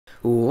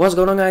What's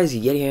going on, guys?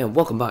 Yeti here, and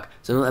welcome back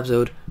to another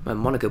episode of my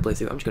Monaco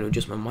playthrough. I'm just going to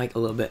adjust my mic a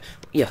little bit.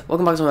 Yeah,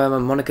 welcome back to my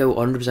Monaco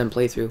 100%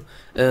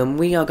 playthrough.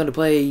 We are going to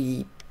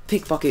play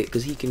Pickpocket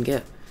because he can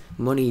get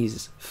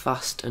monies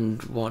fast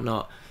and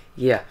whatnot.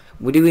 Yeah,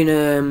 we're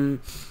doing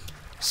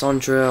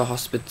Centre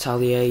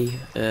Hospitalier.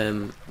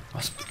 I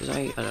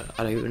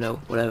don't even know.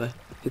 Whatever.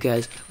 Who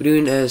cares? We're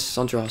doing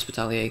Centre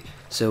Hospitalier.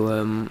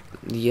 So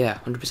yeah,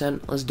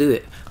 100%. Let's do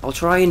it. I'll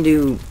try and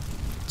do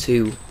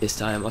 2 this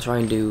time. I'll try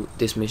and do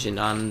this mission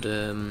and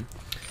the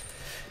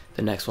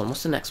next one.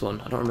 What's the next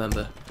one? I don't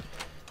remember.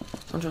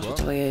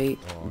 Hospitalier.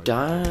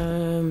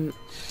 Damn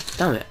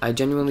it! I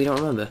genuinely don't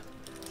remember.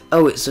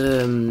 Oh, it's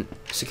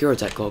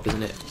Securitech Corp,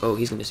 isn't it? Oh,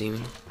 he's gonna see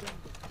me.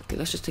 Okay,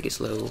 let's just take it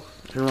slow.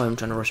 I don't know why I'm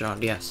trying to rush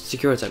around. Yes,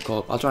 Securitech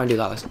Corp. I'll try and do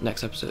that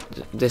next episode.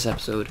 This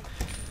episode.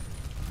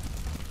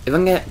 If I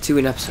can get 2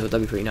 in episode,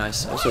 that'd be pretty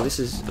nice. Also, this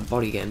is a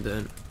body getting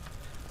burnt.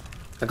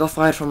 I got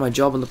fired from my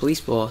job on the police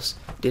force.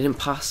 Didn't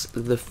pass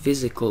the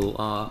physical.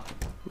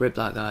 Rip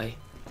that guy.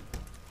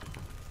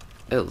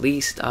 At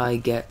least I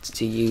get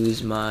to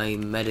use my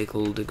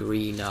medical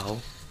degree now.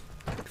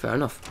 Fair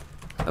enough.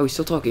 Oh, he's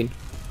still talking.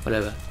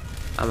 Whatever.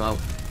 I'm out.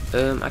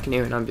 I can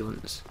hear an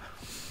ambulance.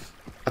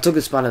 I took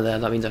the spanner there.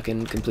 That means I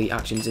can complete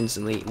actions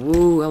instantly.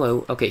 Woo,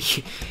 hello. Okay,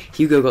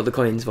 Hugo got the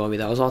coins for me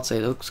there. I was about to say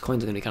those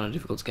coins are going to be kind of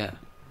difficult to get.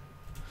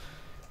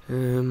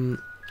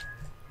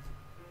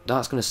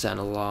 That's going to set an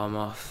alarm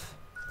off.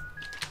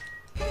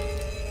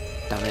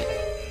 Damn it.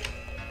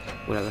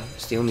 Whatever.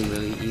 It's the only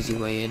really easy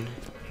way in.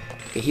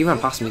 Okay, he ran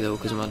past me though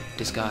because of my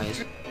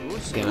disguise.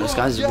 Okay, my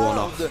disguise is worn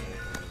off.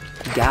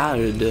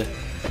 Guard.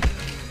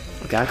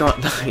 Okay, I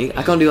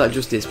can't do that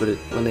justice, but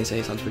when they say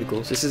it sounds pretty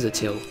cool. So this is a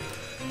till.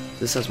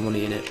 This has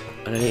money in it,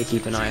 and I need to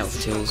keep an eye out for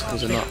tills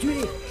because they're not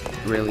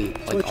really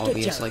like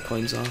obvious like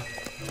coins are.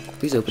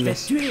 Please open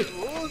this.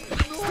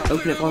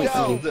 Open it for me,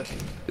 thank you.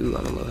 Ooh,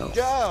 I'm on low health.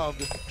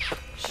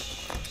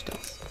 Stop.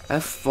 I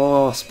have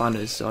 4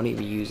 spanners, so I need to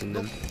be using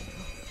them.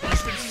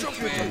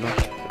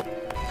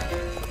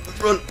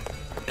 Run!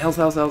 Health.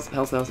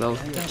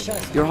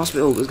 You're a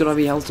hospital, there's gotta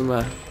be health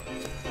somewhere.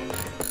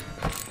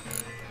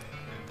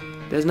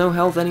 There's no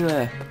health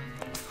anywhere.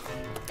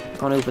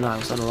 Can't open that,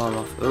 I'll set an alarm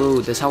off.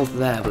 Oh, there's health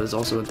there, but there's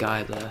also a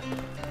guy there.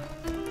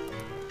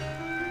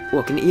 Oh,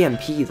 I can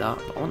EMP that,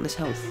 but I want this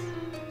health.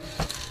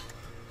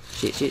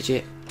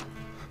 Shit.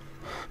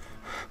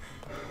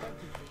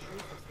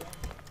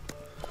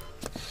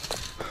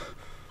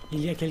 Il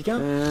y a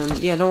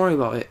quelqu'un? Yeah, don't worry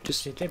about it.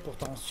 Just J'étais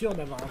pourtant sûr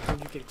d'avoir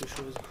entendu quelque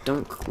chose.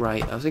 don't.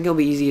 Right, I think it'll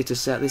be easier to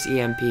set this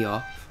EMP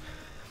off.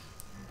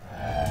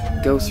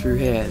 Go through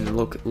here and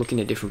look in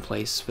a different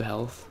place for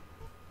health.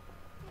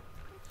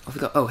 I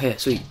forgot. Oh, here,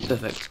 sweet,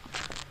 perfect.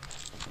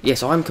 Yeah,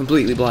 so I'm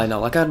completely blind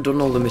now. Like I'd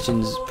done all the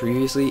missions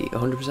previously,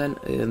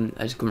 100%.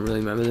 I just couldn't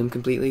really remember them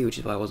completely, which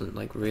is why I wasn't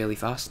like really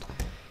fast.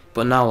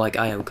 But now, like,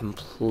 I am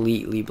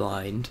completely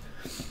blind.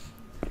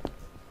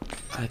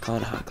 I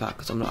can't hack that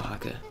because I'm not a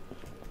hacker.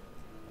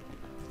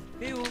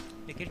 Eh oh,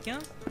 y'a quelqu'un?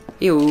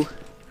 Ew.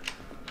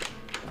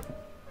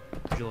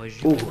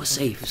 J'aurais Oh,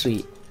 safe,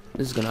 sweet.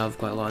 This is gonna have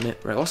quite a lot in it.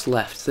 Right, what's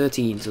left?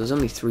 13, so there's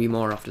only 3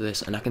 more after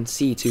this, and I can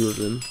see 2 of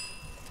them.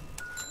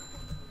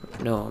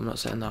 No, I'm not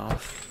setting that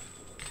off.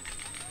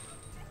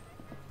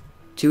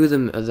 2 of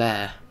them are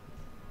there.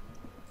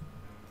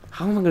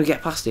 How am I gonna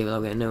get past it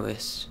without getting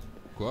noticed?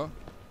 Quoi?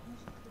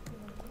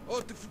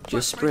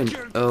 Just sprint.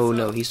 Oh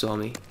no, he saw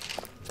me.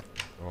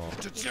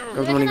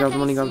 Grab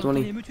the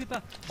money.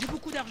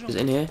 Is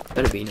it in here?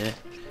 Better be in here.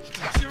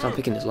 So I'm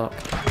picking this lock.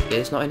 Yeah,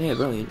 it's not in here,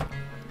 brilliant.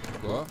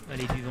 Quoi?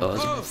 Oh,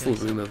 there's a full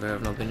room over here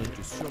I've not been in.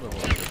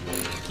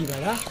 Qui va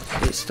là?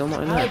 It's still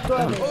not in there. Arrête-toi,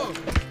 Damn.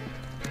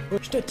 oh,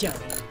 je te tiens.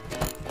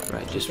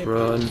 Right, just J'étais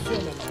run. sûr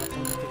d'avoir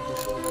entendu quelque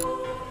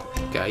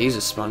chose. Okay, I use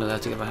a spanner there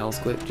to get my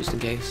health quick, just in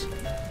case.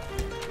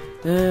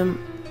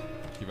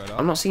 Qui va là?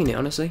 I'm not seeing it,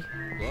 honestly.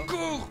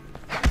 Quoi?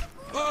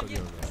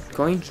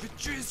 Coin? Je vais te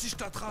tuer si je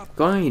t'attrape.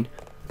 Coin!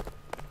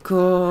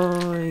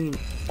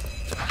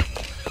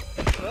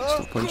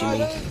 Stop punching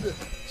me.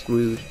 It's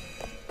rude.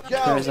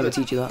 Parents never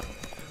teach you that.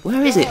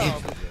 Where is it?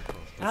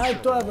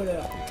 Arrête-toi,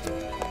 voleur.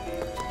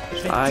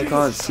 Je vais te I tuer.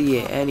 can't see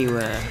it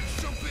anywhere.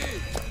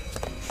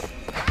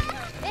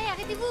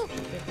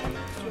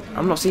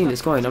 I'm not seeing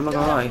this coin, I'm not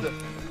gonna lie.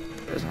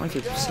 There's like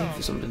a safe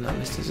or something that I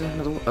missed. Is there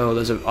another one? Oh,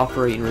 there's an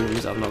operating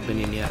rooms I've not been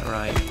in yet,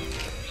 right.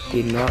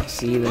 Did not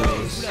see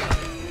those.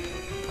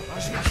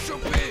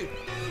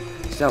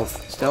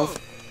 Stealth.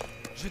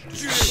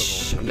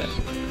 Shh, I'm dead.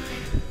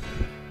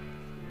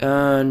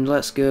 And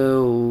let's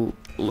go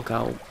look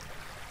out.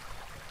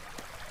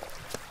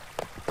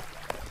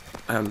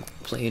 I'm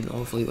playing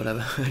awfully,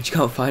 whatever. I just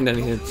can't find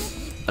anything.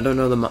 I don't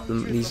know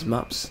these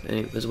maps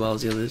as well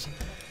as the others.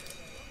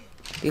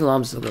 The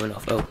alarm's still going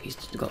off. Oh, he's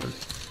got them.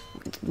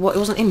 What? It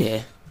wasn't in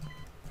here.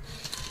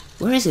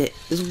 Where is it?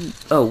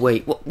 Oh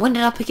wait. When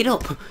did I pick it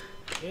up?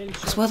 I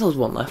swear there was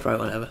one left. Right,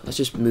 whatever. Let's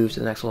just move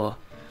to the next floor.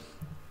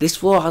 This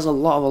floor has a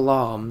lot of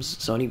alarms,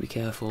 so I need to be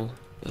careful.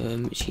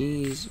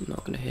 She's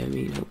not gonna hear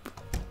me. Nope.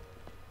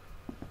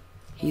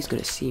 He's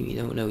gonna see me.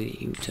 Don't know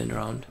he turned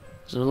around.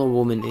 There's another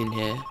woman in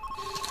here.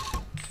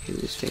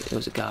 It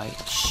was a guy.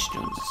 Shh,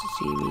 don't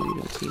see me,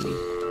 don't see me.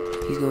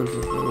 He's going for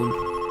the phone.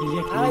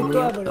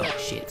 Arrête-toi, voleur. Oh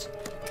shit.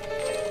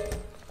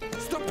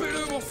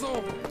 Stoppez-le, bon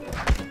sang!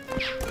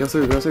 Go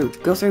through, go through,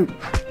 go through! Je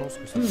pense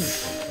que ça...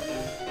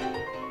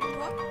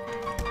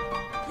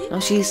 Oh,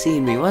 she's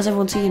seeing me. Why's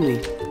everyone seeing me?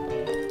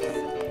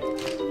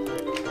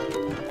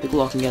 Pick a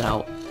lock and get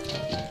out.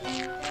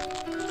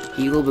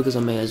 Heal because I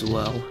may as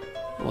well.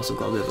 I've also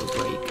got a bit of a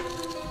break.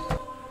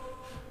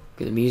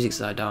 Okay, the music's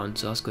died down,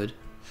 so that's good.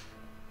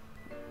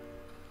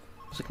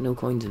 There's like no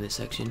coins in this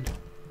section.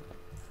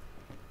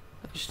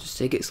 Just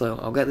take it slow.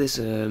 I'll get this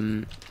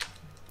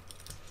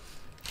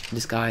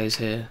this guy is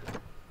here.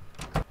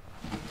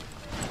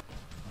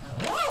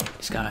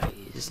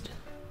 Disguised.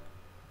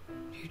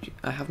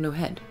 I have no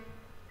head.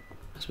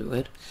 That's a bit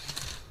weird.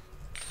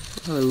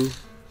 Hello.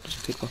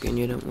 Just pickpocketing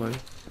you, don't worry.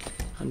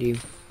 And you.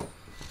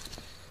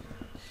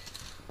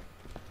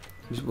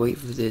 Just wait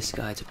for this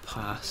guy to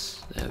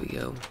pass. There we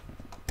go.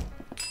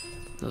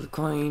 Another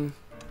coin.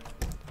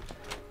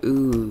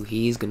 Ooh,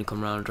 he's gonna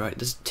come round, right?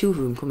 There's two of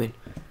them coming.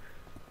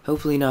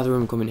 Hopefully neither of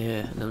them come in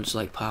here and they'll just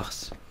like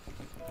pass.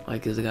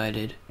 Like the other guy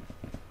did.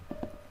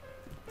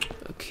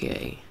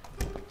 Okay.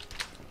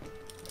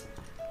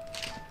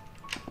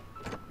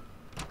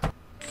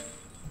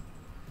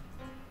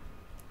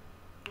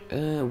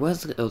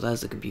 Where's the... Oh,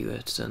 there's the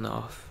computer to turn that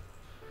off.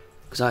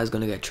 Because that is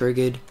gonna get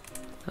triggered.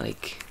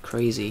 Like,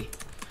 crazy.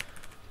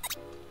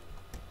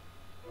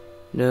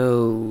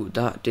 No,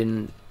 that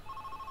didn't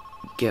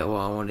get what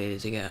I wanted it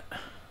to get.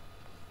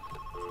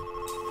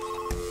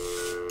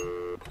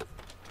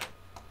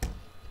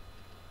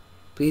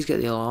 Please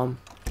get the alarm.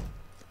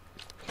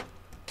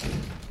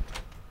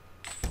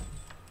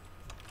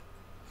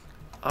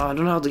 Oh, I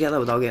don't know how to get that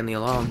without getting the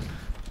alarm.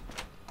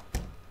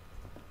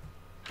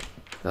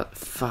 That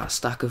fat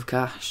stack of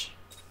cash.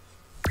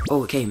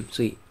 Oh, it came.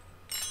 Sweet.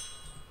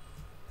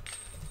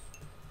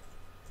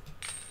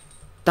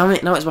 Damn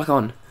it, now it's back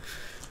on.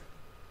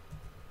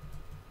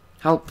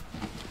 Help.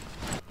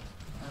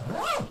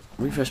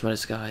 Refresh my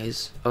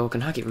disguise. Oh, I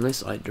can hack it from this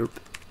side. Derp.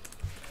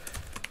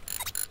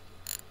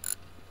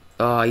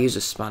 Oh, I used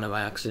a spanner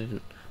by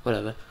accident.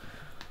 Whatever.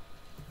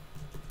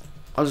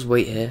 I'll just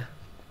wait here.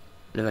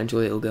 And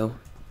eventually it'll go.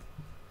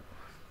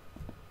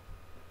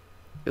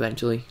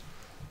 Eventually.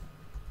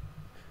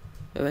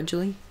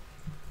 Eventually?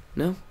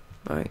 No?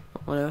 Alright,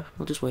 whatever.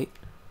 We'll just wait.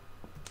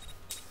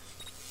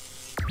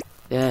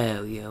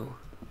 There we go.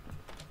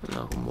 And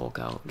I can walk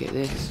out. Get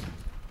this.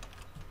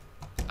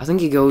 I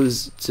think it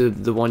goes to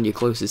the one you're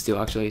closest to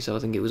actually, so I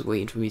think it was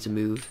waiting for me to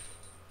move.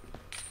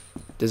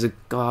 There's a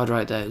guard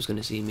right there who's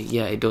gonna see me.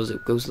 Yeah, it does.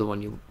 It goes to the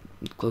one you're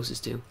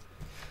closest to.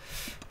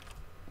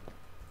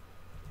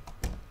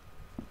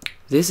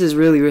 This is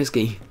really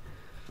risky.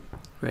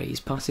 Right, he's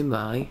passing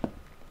by.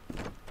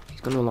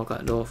 He's gonna unlock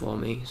that door for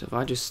me. So if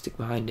I just stick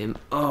behind him...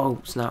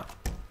 Oh, snap.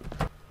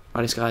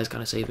 Right, this guy's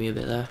kind of saved me a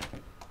bit there.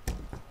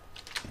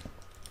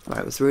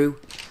 Right, we're through.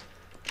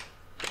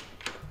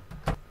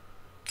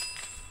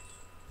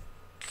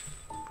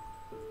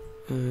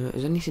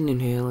 Is anything in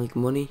here like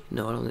money?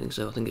 No, I don't think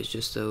so. I think it's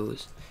just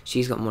those.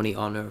 She's got money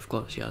on her, of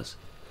course she has.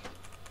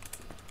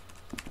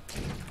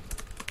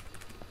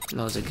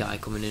 Now there's a guy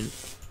coming in.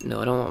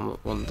 No, I don't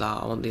want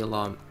that. I want the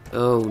alarm.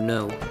 Oh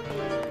no.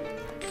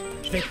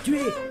 Je vais te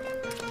tuer.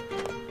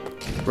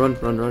 Run,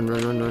 run, run,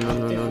 run, run, run,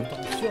 run, run, run.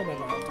 T'es sûr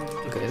d'avoir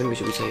entendu. Okay, I think we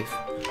should be safe.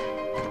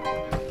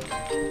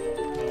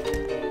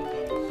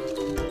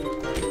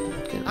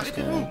 Okay, let's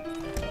go.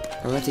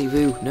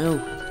 Arrêtez-vous. No.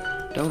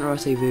 Don't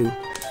arrêtez-vous.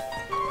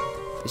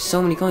 There's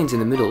so many coins in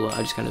the middle that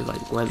I just kind of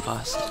like went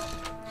past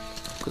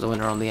because I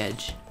went around the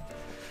edge.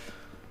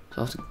 So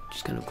I'll have to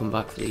just kind of come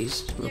back for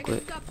these real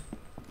quick.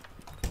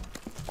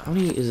 How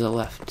many is there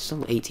left?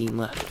 Still 18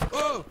 left.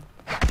 Oh!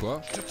 Quoi?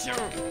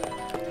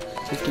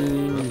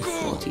 15,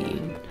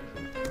 14.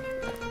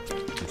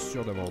 T'es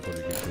sûr d'avoir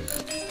entendu quelque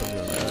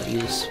chose?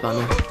 Use a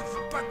spanner.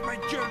 Faut pas que ma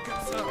gueule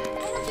comme ça!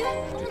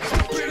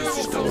 Stoppez-le,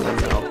 bon sang! Oh,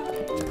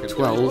 no.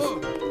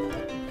 12.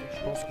 Je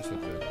pense que ça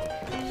devait être...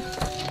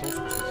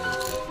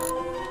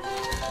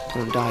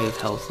 Don't die of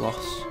health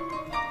loss.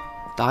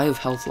 Die of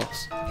health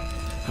loss.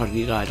 How did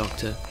you die,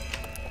 Doctor?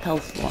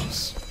 Health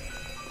loss.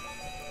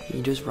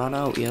 You just ran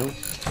out, yo.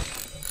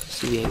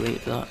 CBA, wait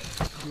for that.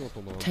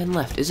 10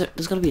 left. Is it?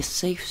 There's gotta be a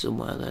safe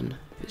somewhere then.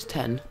 If it's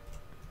 10.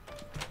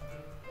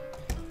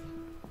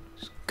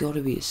 There's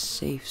gotta be a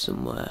safe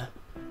somewhere.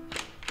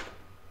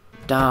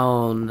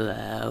 Down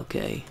there,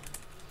 okay.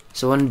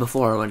 So when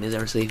before I went, is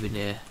there a safe in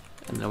here?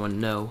 And I went,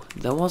 no.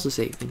 There was a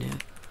safe in here.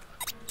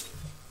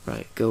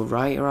 Right, go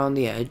right around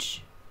the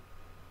edge.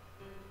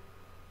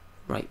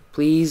 Right,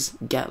 please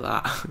get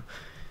that.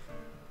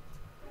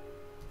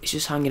 It's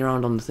just hanging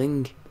around on the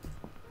thing.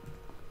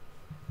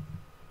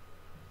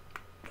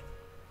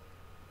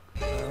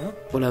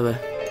 Whatever.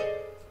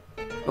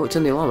 Oh,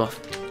 turn the alarm off.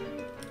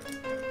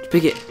 Just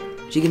pick it.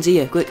 She can see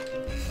you, quick.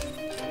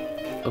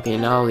 Okay,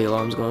 now the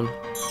alarm's gone.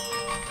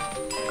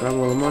 Grab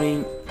all the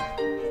money.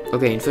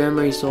 Okay,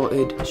 infirmary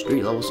sorted,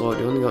 street level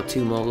sorted. We only got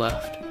 2 more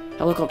left.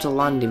 Helicopter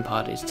landing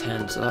pad is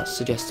 10, so that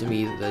suggests to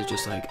me that there's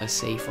just like a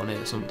safe on it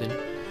or something.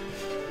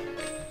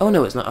 Oh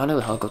no, it's not. I know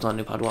the helicopter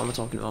landing pad. What am I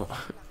talking about?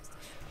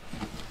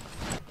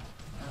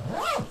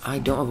 I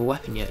don't have a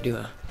weapon yet, do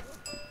I?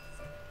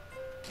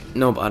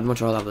 No, but I'd much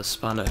rather have a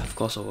spanner. Of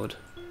course I would.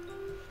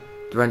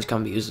 The wrench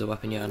can be used as a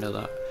weapon, yeah, I know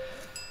that.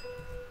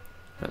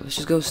 Right, let's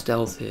just go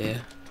stealth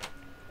here.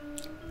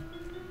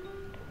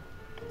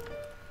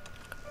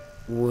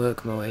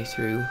 Work my way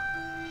through.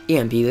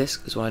 EMP this,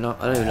 because why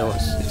not? I don't even know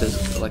if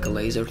there's like a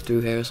laser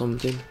through here or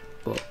something,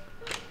 but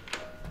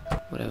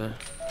whatever.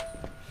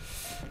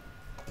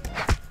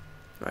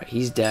 Right,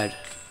 he's dead.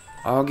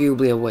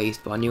 Arguably a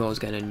waste, but I knew I was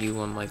getting a new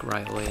one like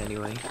right away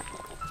anyway.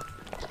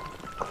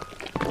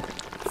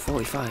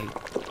 45.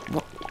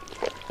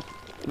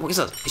 What is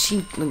that? Is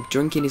she like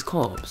drinking his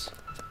corpse?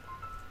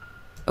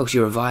 Oh, she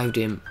revived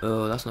him.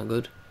 Oh, that's not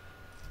good.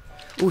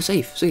 Oh,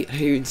 safe. Sweet. I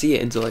didn't even see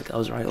it until like I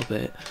was right up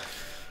it.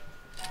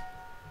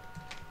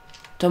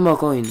 10 more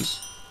coins.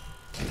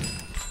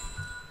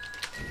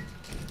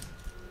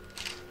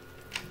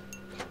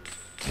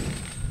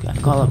 Yeah, I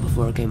got that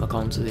before I came back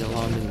onto the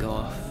alarm and go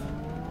off.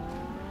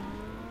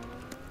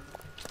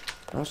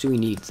 How much do we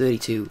need?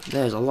 32.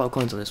 There's a lot of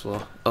coins on this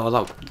floor. Oh,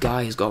 that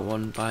guy has got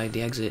one by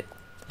the exit.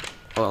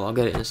 Oh, well, I'll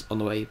get it on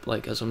the way,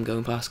 like, as I'm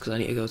going past, because I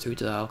need to go through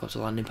to the helicopter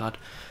landing pad.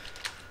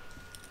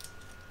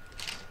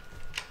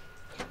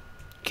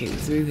 Okay, we're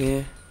through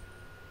here.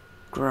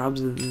 Grab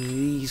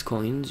these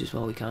coins just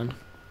while we can.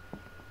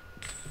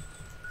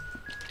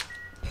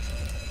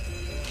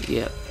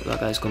 Yep, that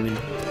guy's coming.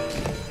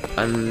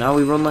 And now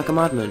we run like a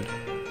madman.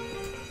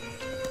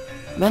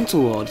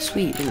 Mental ward,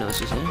 sweet, didn't know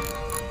this was here.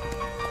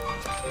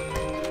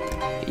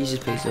 He's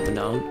just pacing up and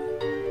down.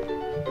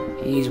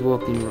 He's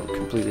walking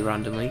completely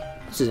randomly.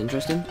 This is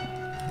interesting.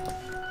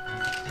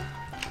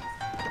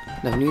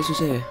 Never knew this was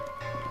here.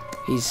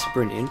 He's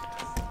sprinting.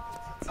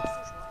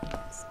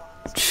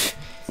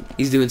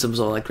 He's doing some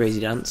sort of like crazy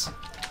dance.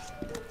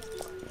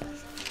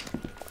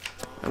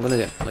 I'm gonna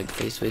get like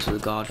face to face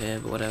with a guard here,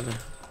 but whatever.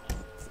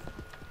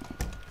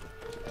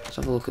 Let's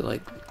have a look at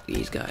like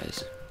these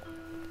guys.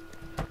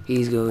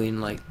 He's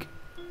going like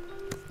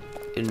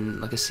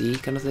in like a C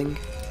kind of thing.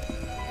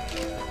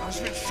 I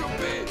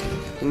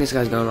think this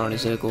guy's going around in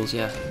circles,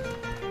 yeah.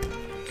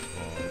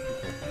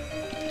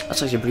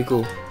 That's actually pretty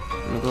cool,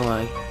 I'm not gonna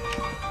lie.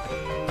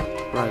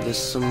 Right, there's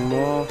some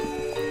more.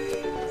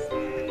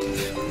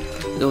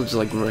 They're just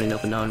like running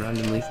up and down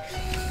randomly.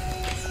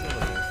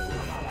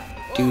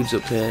 Dudes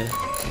up here.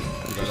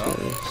 Let's just get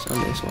this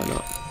and this, why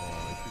not?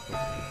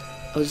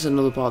 Oh, this is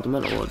another part of the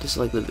mental ward. This is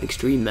like the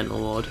extreme mental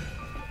ward.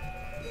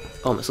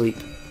 Oh, I'm asleep.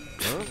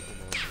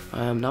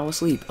 I am now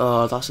asleep.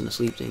 Oh, that's an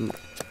asleep thing.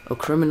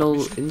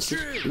 Oh,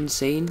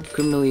 insane?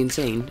 Criminally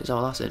insane? Is that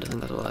what I said? I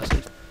think that's what I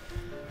said.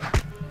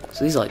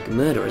 So these are like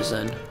murderers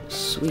then.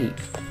 Sweet.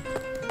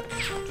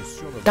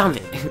 Damn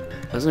it!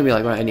 I was gonna be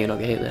like, right, I need not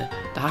get hit there.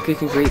 The hacker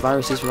can create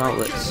viruses from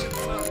outlets. Is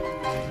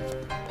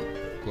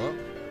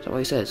that what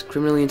he says?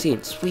 Criminally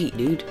insane. Sweet,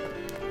 dude.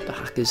 The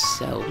hacker's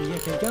cell.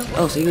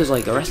 Oh, so he was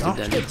like arrested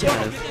then.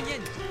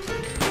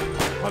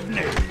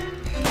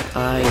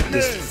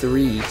 There's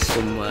 3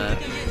 somewhere.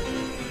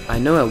 I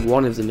know where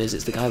one of them is.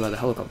 It's the guy by the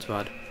helicopter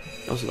pad.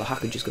 Also, the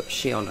hacker just got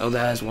shit on. Oh,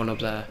 there's one up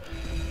there.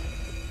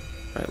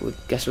 Right, we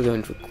guess we're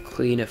going for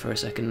cleaner for a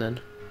second then.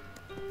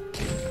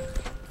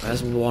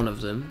 There's one of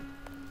them.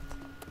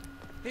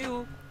 Eh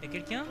oh, y'a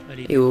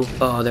quelqu'un? Ew.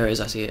 Oh, there it is,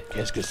 I see it.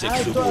 Qu'est-ce que c'est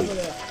que ce gros?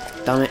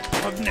 Damn it.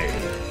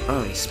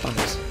 Oh, he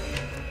spams.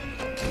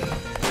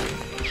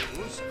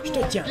 Je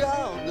te tiens.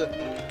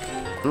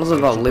 Nothing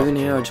about living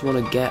here, I just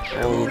want to get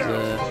all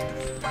the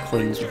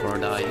coins before I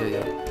die. Here we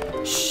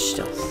go.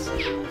 Stealth.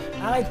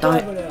 Damn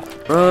it.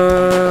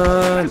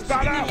 Run!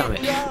 Damn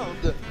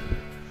it.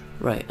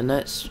 Right, and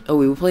that's... Oh,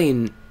 we were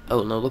playing...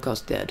 Oh, no,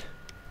 Lookout's dead.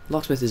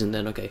 Locksmith isn't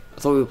dead, okay. I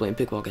thought we were playing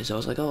Pickpocket, so I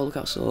was like, oh,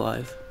 Lookout's still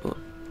alive. But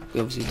we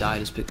obviously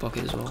died as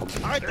Pickpocket as well.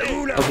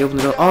 Oh, he opened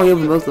the door. Oh, he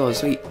opened both doors.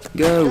 Sweet.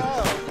 Go!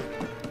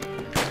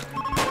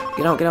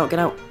 Get out, get out, get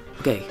out.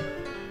 Okay.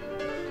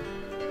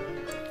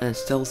 And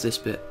stealth this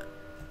bit.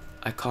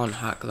 I can't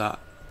hack that,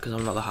 because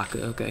I'm not the hacker,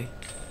 okay.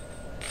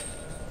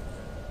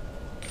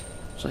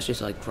 So let's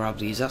just like grab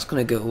these. That's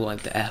gonna go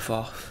like the F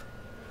off.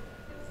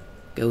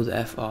 Go the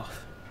F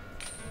off.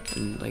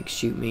 And like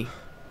shoot me.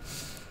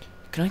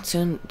 Can I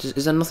turn...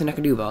 Is there nothing I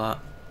can do about that?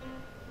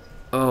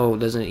 Oh,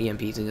 there's an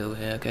EMP thing over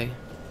here, okay.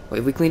 Wait,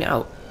 if we clean it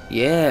out?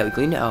 Yeah, we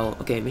cleaned it out.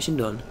 Okay, mission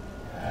done.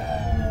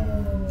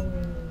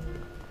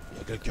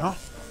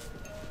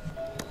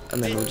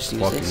 And then we'll just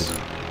use this.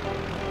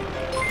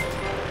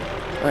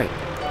 Right.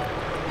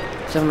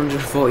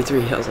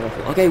 743, that was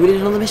awful. Okay, we did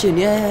another mission,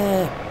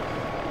 yeah!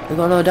 We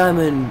got another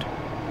diamond.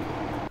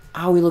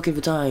 How are we looking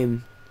for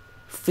time?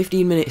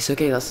 15 minutes,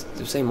 okay, that's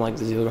the same like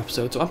the other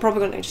episode, so I'm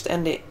probably gonna just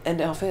end it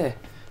off here.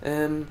 If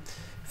you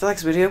like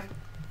this video,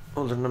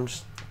 hold on, I'm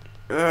just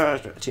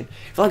if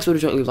you like this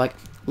video, don't leave a like,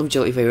 love each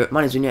other, your favourite.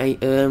 My name's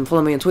Vignette.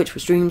 Follow me on Twitch for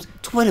streams,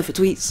 Twitter for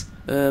tweets.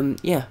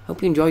 Yeah,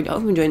 hope you enjoyed. I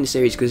hope you're enjoying the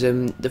series because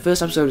the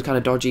first episode was kind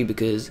of dodgy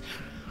because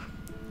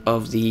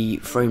of the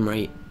frame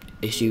rate.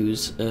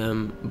 issues.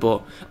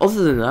 But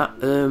other than that,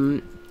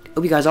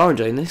 hope you guys are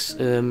enjoying this.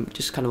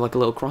 Just kind of like a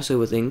little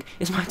crossover thing.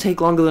 This might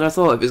take longer than I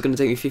thought. If it's going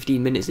to take me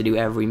 15 minutes to do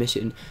every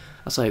mission.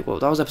 That's like, well,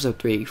 that was episode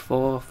 3,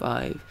 4,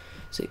 5,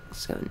 6,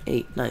 7,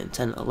 8, 9,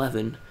 10, 11.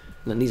 And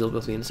then these will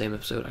both be in the same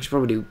episode. I should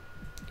probably do,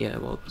 yeah,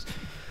 well,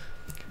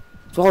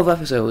 12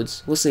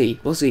 episodes. We'll see.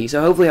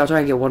 So hopefully I'll try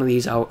and get one of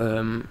these out.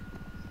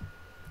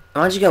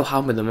 I'll actually go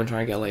ham with them and try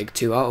and get like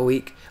 2 out a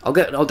week. I'll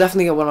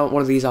definitely get one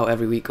of these out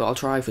every week. But I'll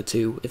try for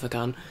 2 if I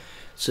can.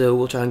 So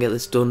we'll try and get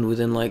this done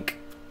within like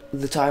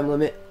the time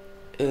limit.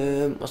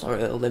 Well, it's not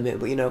really a limit,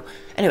 but you know.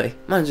 Anyway,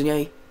 mine's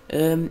Yay.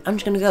 I'm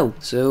just gonna go.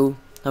 So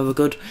have a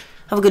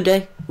good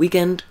day,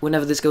 weekend,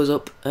 whenever this goes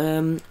up.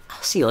 I'll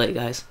see you later,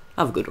 guys.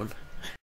 Have a good one.